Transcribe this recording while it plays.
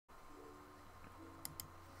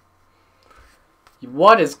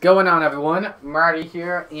What is going on, everyone? Marty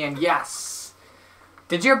here, and yes,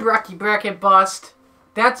 did your bracket bust?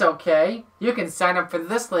 That's okay. You can sign up for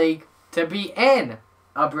this league to be in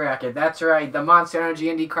a bracket. That's right, the Monster Energy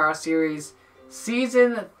IndyCar Series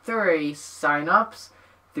Season 3 signups.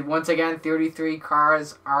 Once again, 33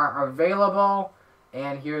 cars are available,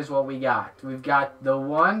 and here's what we got. We've got the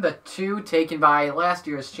 1, the 2 taken by last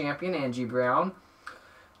year's champion, Angie Brown.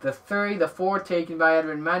 The 3, the 4 taken by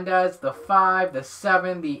Edwin Mendez. The 5, the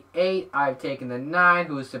 7, the 8. I've taken the 9.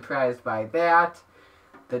 Who was surprised by that?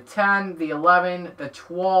 The 10, the 11, the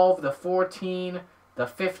 12, the 14, the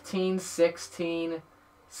 15, 16,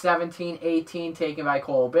 17, 18 taken by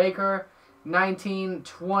Cole Baker. 19,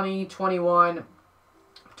 20, 21,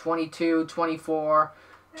 22, 24,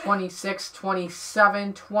 26,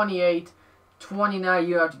 27, 28, 29.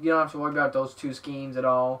 You don't have to worry about those 2 schemes at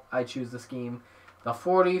all. I choose the scheme. The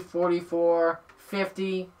 40, 44,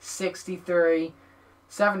 50, 63,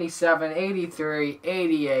 77, 83,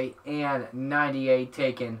 88, and 98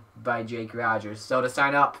 taken by Jake Rogers. So to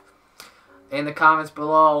sign up, in the comments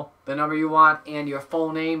below, the number you want and your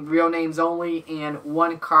full name, real names only, and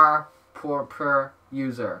 1 car per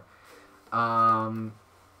user. Let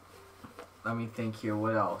me think here.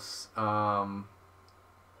 What else? I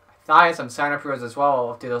have some sign-up rules as well.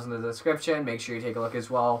 I'll update those in the description. Make sure you take a look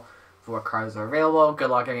as well for what cars are available. Good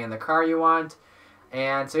luck getting the car you want.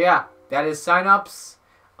 And so yeah, that is signups.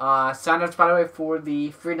 Signups, by the way, for the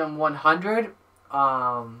Freedom 100.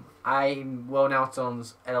 I will announce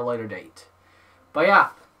those at a later date. But yeah,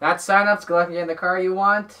 that's signups. Good luck getting the car you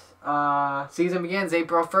want. Season begins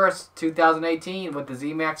April 1st, 2018 with the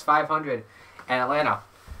Z-Max 500 in Atlanta.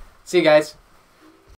 See you guys.